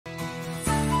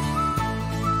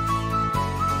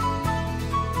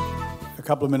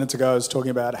couple of minutes ago I was talking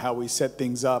about how we set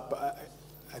things up.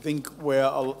 I think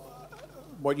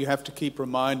what you have to keep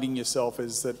reminding yourself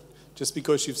is that just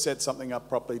because you've set something up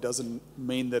properly doesn't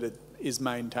mean that it is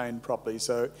maintained properly.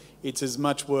 So it's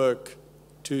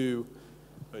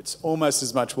almost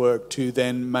as much work to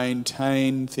then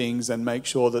maintain things and make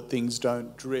sure that things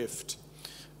don't drift.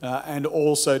 And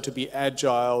also to be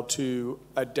agile to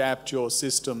adapt your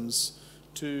systems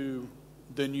to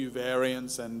the new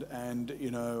variants and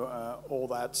you know, all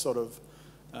that sort of,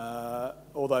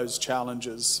 all those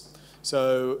challenges.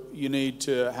 So you need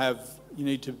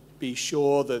to be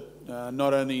sure that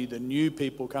not only the new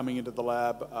people coming into the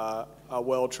lab are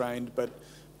well trained, but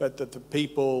that the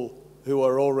people who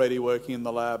are already working in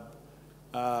the lab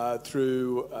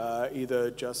through either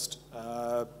just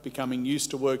becoming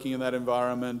used to working in that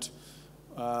environment,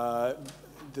 that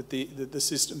the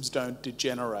systems don't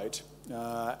degenerate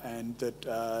and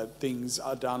that things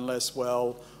are done less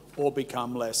well or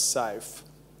become less safe.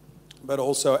 But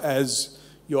also, as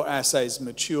your assays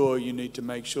mature, you need to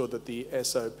make sure that the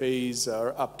SOPs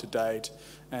are up to date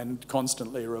and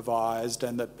constantly revised,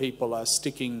 and that people are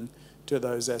sticking to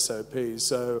those SOPs.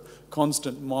 So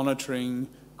constant monitoring,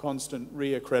 constant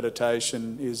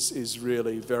reaccreditation is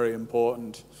really very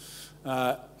important.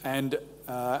 And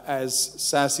as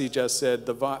Sassy just said,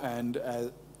 the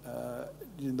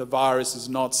virus is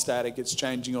not static, it's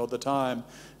changing all the time.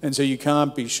 And so you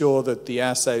can't be sure that the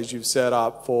assays you've set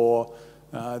up for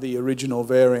the original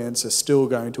variants are still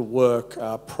going to work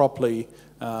properly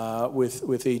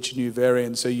with each new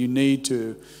variant. So you need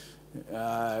to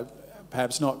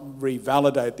perhaps not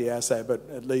revalidate the assay, but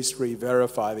at least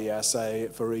re-verify the assay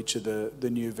for each of the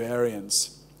new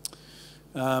variants.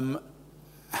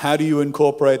 How do you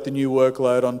incorporate the new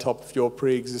workload on top of your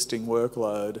pre-existing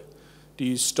workload? Do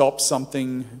you stop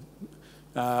something?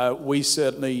 We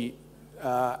certainly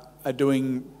are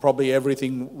doing probably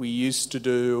everything we used to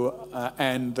do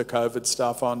and the COVID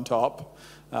stuff on top.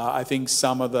 I think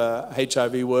some of the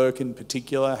HIV work in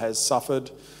particular has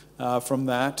suffered from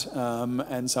that,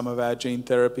 and some of our gene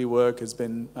therapy work has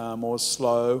been more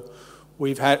slow.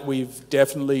 We've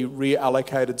definitely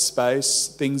reallocated space.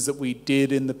 Things that we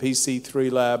did in the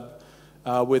PC3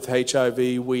 lab with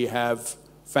HIV, we have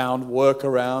found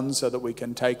workarounds so that we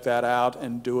can take that out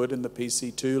and do it in the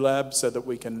PC2 lab, so that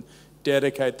we can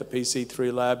dedicate the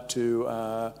PC3 lab to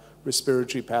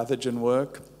respiratory pathogen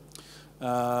work.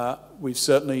 We've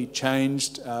certainly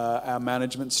changed our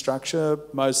management structure,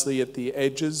 mostly at the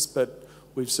edges, but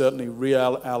we've certainly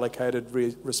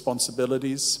reallocated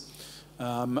responsibilities.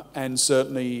 And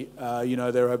certainly, you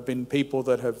know, there have been people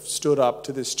that have stood up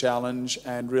to this challenge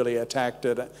and really attacked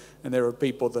it, and there are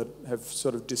people that have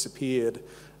sort of disappeared.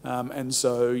 And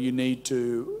so you need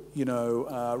to, you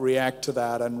know, react to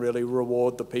that and really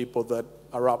reward the people that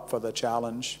are up for the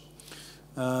challenge.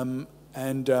 And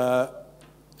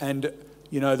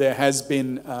you know, there has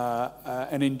been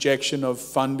an injection of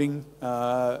funding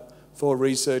for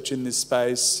research in this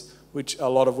space, a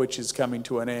lot of which is coming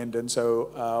to an end. And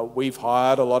so we've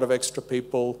hired a lot of extra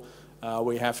people.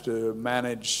 We have to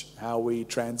manage how we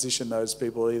transition those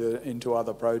people either into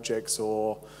other projects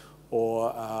or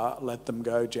let them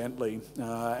go gently.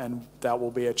 And that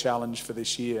will be a challenge for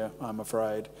this year, I'm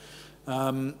afraid.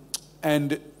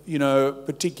 And, you know,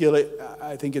 particularly,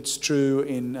 I think it's true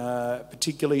in,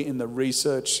 particularly in the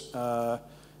research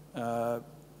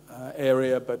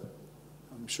area, but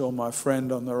I'm sure my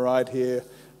friend on the right here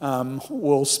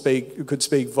could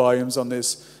speak volumes on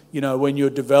this. You know, when you're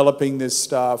developing this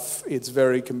stuff, it's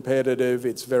very competitive,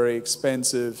 it's very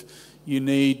expensive. You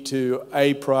need to,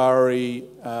 a priori,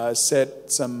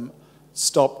 set some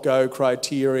stop-go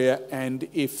criteria, and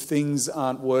if things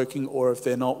aren't working or if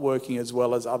they're not working as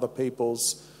well as other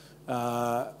people's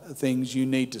things, you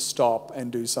need to stop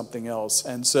and do something else.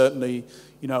 And certainly,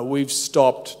 you know, we've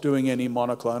stopped doing any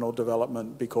monoclonal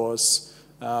development because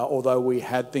although we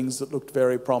had things that looked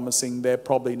very promising, they're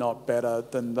probably not better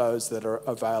than those that are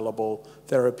available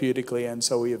therapeutically, and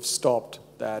so we have stopped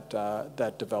that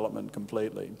development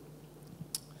completely.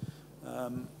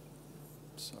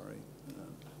 Sorry.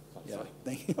 Yeah,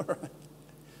 thank you. All right.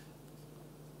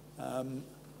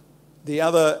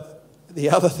 The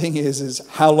other thing is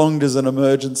how long does an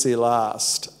emergency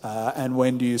last, and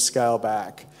when do you scale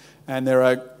back? And there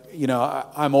are, you know,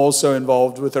 I'm also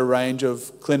involved with a range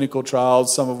of clinical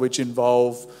trials, some of which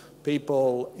involve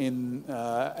people in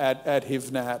at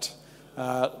HIV-NAT,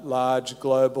 large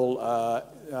global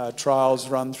trials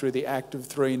run through the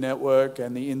Active3 network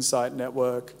and the Insight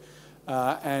network.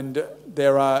 And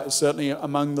there are certainly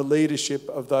among the leadership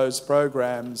of those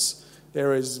programs,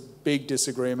 there is big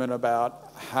disagreement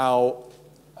about how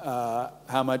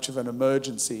how much of an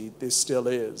emergency this still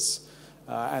is.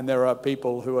 And there are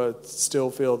people who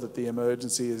still feel that the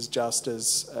emergency is just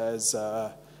as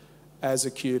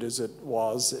acute as it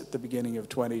was at the beginning of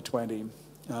 2020.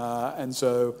 And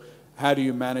so how do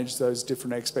you manage those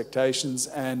different expectations?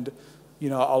 And, you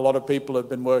know, a lot of people have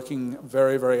been working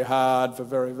very, very hard for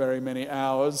very, very many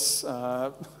hours.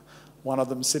 One of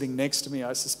them sitting next to me,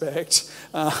 I suspect,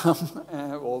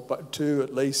 or two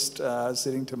at least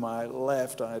sitting to my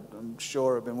left. I'm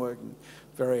sure have been working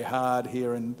very hard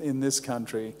here in this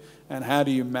country. And how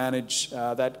do you manage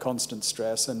that constant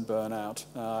stress and burnout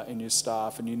in your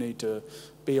staff? And you need to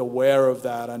be aware of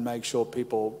that and make sure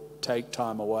people take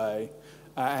time away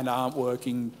and aren't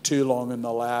working too long in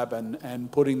the lab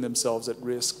and putting themselves at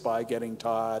risk by getting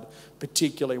tired,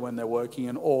 particularly when they're working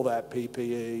in all that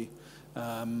PPE.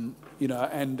 You know,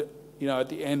 and, you know, at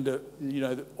the end of, you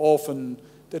know, often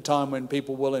the time when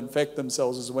people will infect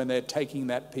themselves is when they're taking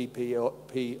that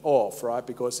PPE off, right?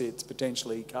 Because it's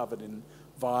potentially covered in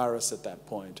virus at that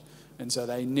point. And so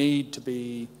they need to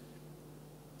be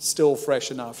still fresh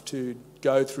enough to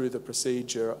go through the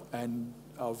procedure and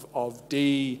of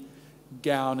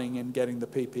de-gowning and getting the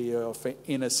PPE off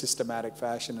in a systematic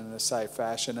fashion and a safe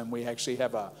fashion. And we actually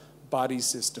have a buddy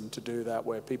system to do that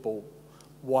where people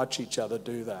watch each other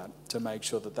do that to make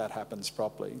sure that that happens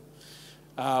properly.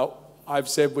 I've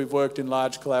said we've worked in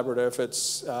large collaborative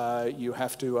efforts. You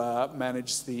have to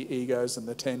manage the egos and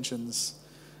the tensions.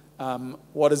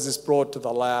 What has this brought to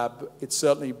the lab? It's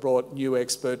certainly brought new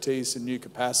expertise and new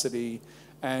capacity.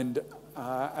 And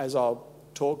as I'll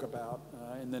talk about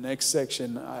in the next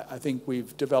section, I think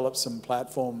we've developed some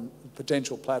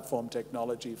potential platform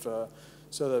technology for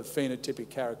sort of phenotypic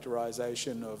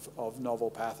characterization of novel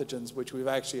pathogens, which we've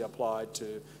actually applied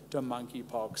to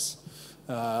monkeypox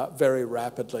very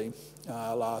rapidly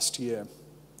last year.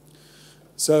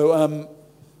 So,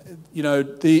 you know,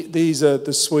 these are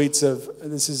the suites of,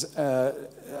 this is a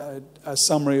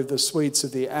summary of the suites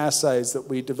of the assays that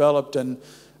we developed. And,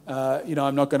 you know,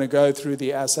 I'm not going to go through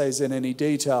the assays in any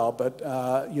detail, but,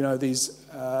 you know, these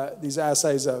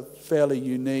assays are fairly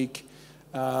unique.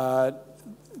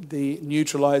 The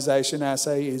neutralization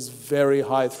assay is very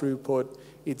high throughput.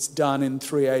 It's done in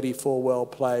 384 well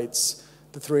plates.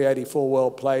 The 384 well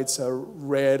plates are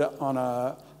read on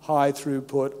a high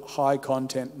throughput, high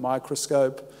content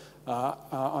microscope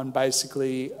on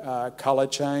basically color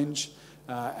change,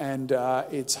 and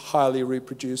it's highly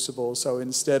reproducible. So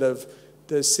instead of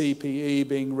the CPE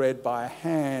being read by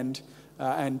hand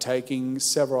and taking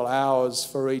several hours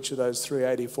for each of those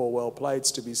 384 well plates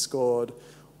to be scored,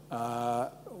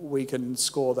 we can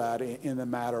score that in a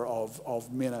matter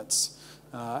of minutes.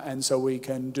 And so we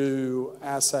can do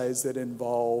assays that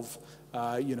involve,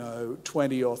 you know,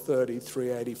 20 or 30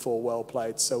 384 well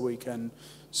plates. So we can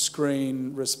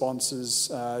screen responses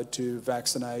to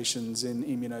vaccinations in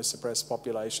immunosuppressed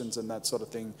populations and that sort of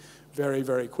thing very,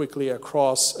 very quickly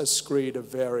across a screed of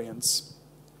variants.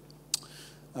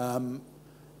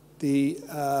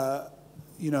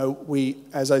 You know,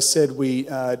 as I said, we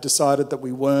decided that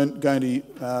we weren't going to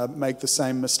make the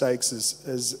same mistakes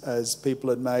as people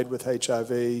had made with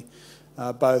HIV.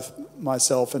 Both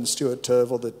myself and Stuart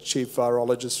Turville, the chief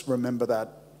virologist, remember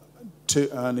that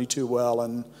only too well.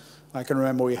 And I can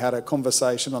remember we had a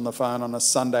conversation on the phone on a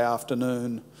Sunday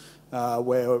afternoon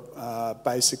where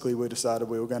basically we decided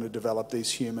we were going to develop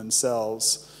these human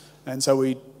cells. And so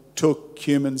we took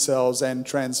human cells and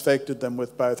transfected them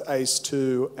with both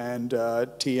ACE2 and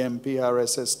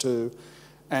TMPRSS2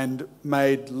 and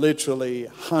made literally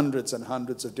hundreds and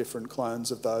hundreds of different clones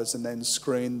of those and then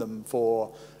screened them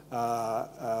for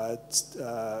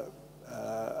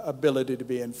ability to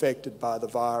be infected by the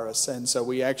virus. And so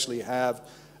we actually have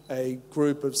a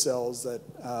group of cells that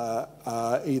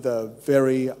are either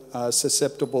very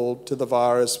susceptible to the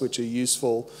virus, which are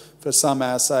useful for some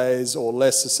assays, or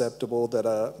less susceptible that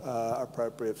are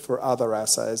appropriate for other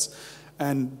assays.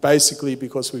 And basically,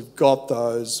 because we've got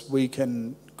those, we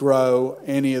can grow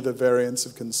any of the variants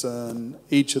of concern.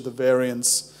 Each of the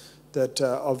variants that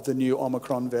of the new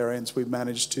Omicron variants we've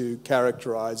managed to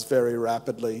characterize very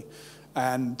rapidly.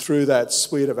 And through that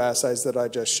suite of assays that I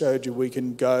just showed you, we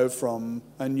can go from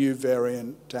a new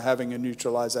variant to having a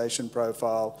neutralization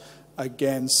profile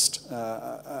against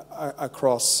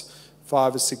across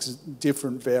 5 or 6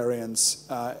 different variants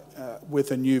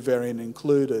with a new variant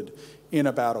included in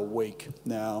about a week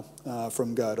now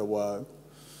from go to woe.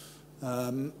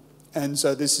 And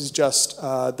so this is just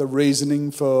the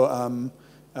reasoning for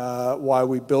why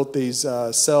we built these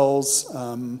cells.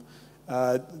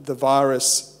 The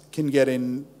virus can get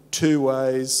in 2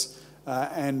 ways,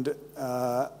 and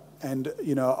And,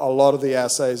 you know, a lot of the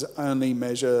assays only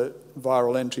measure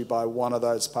viral entry by one of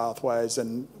those pathways,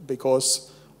 and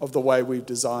because of the way we've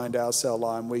designed our cell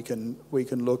line, we can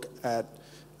look at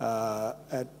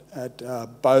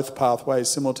both pathways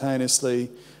simultaneously,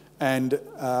 and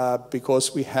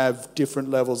because we have different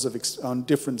levels of on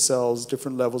different cells,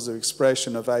 different levels of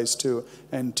expression of ACE2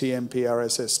 and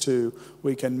TMPRSS2,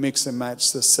 we can mix and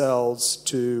match the cells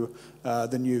to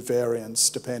the new variants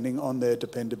depending on their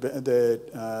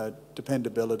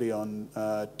dependability on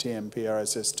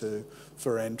TMPRSS2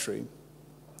 for entry.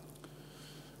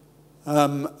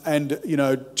 And, you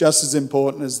know, just as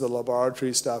important as the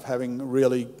laboratory stuff, having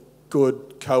really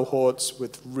good cohorts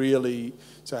with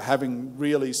having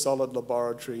really solid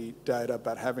laboratory data,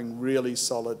 but having really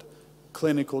solid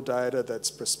clinical data that's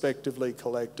prospectively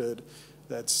collected,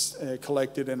 that's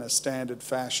collected in a standard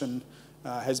fashion,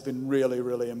 has been really,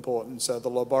 really important. So the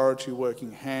laboratory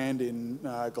working hand in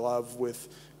glove with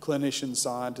clinician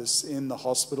scientists in the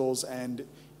hospitals and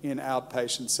in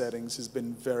outpatient settings has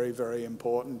been very, very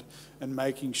important, and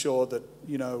making sure that,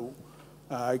 you know,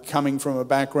 coming from a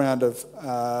background of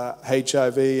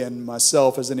HIV and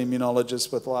myself as an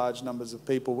immunologist with large numbers of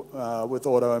people with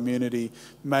autoimmunity,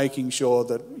 making sure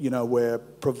that, you know, we're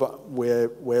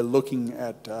looking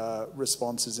at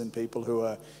responses in people who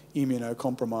are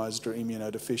immunocompromised or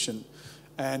immunodeficient.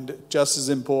 And just as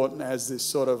important as this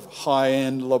sort of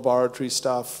high-end laboratory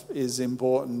stuff is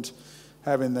important,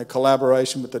 having the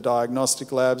collaboration with the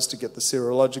diagnostic labs to get the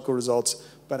serological results,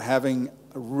 but having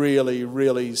really,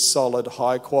 really solid,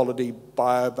 high-quality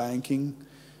biobanking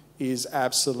is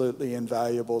absolutely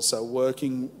invaluable. So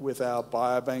working with our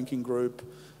biobanking group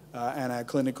and our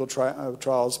clinical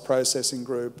trials processing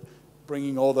group,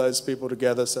 bringing all those people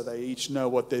together so they each know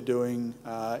what they're doing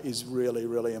is really,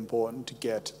 really important to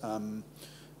get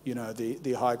you know,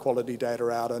 the high-quality data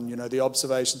out. And, you know, the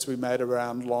observations we made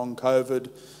around long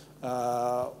COVID,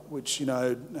 which, you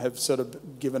know, have sort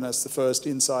of given us the first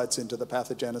insights into the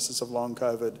pathogenesis of long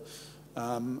COVID,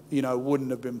 you know,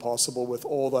 wouldn't have been possible with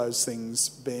all those things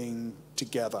being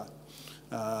together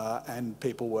and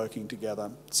people working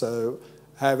together. So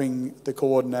having the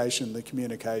coordination, the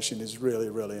communication is really,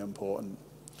 really important.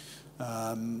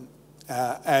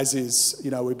 As is, you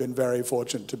know, we've been very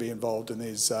fortunate to be involved in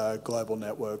these global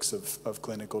networks of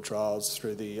clinical trials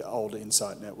through the old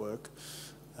Insight network.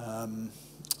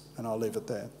 And I'll leave it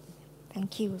there.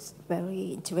 Thank you. It's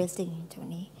very interesting,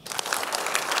 Tony.